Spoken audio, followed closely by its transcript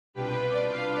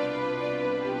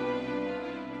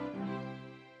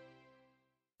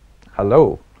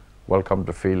Hello, welcome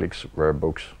to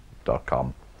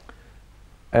felixrarebooks.com.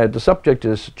 The subject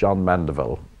is John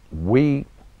Mandeville. We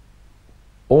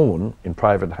own in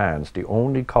private hands the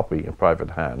only copy in private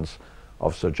hands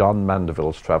of Sir.John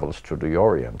Mandeville's Travels through the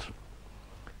Orient.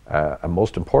 A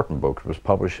most important book. It was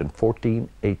published in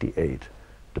 1488.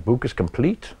 The book is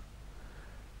complete,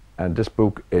 and this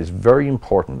book is very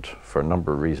important for a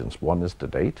number of reasons. One is the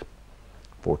date,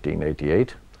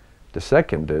 1488. The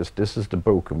second is this is the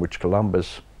book in which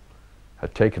Columbus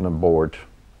had taken on board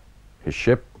his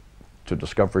ship to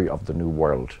discovery of the New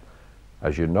World.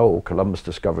 As you know, Columbus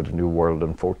discovered the New World in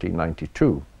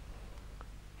 1492.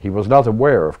 He was not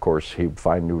aware, of course, he'd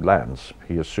find new lands.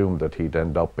 He assumed that he'd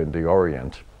end up in the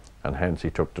Orient, and hence he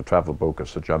took the travel book of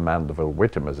Sir.John Mandeville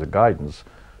with him as a guidance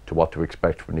to what to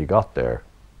expect when he got there.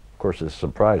 Of course, it's a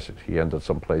surprise that he ended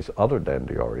someplace other than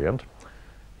the Orient,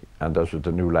 and those were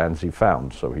the new lands he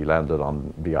found. So he landed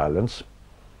on the islands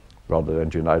rather than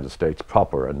the United States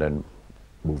proper, and then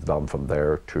moved on from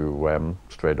there to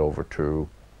straight over to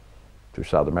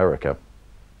South America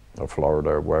or Florida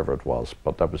or wherever it was.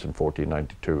 But that was in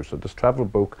 1492. So this travel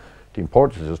book, the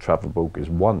importance of this travel book is,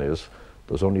 one is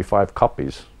there's only 5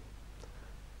 copies,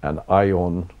 and I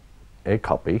own a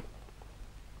copy,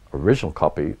 original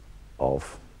copy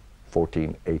of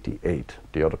 1488.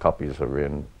 The other copies are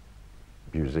in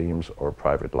museums or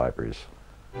private libraries.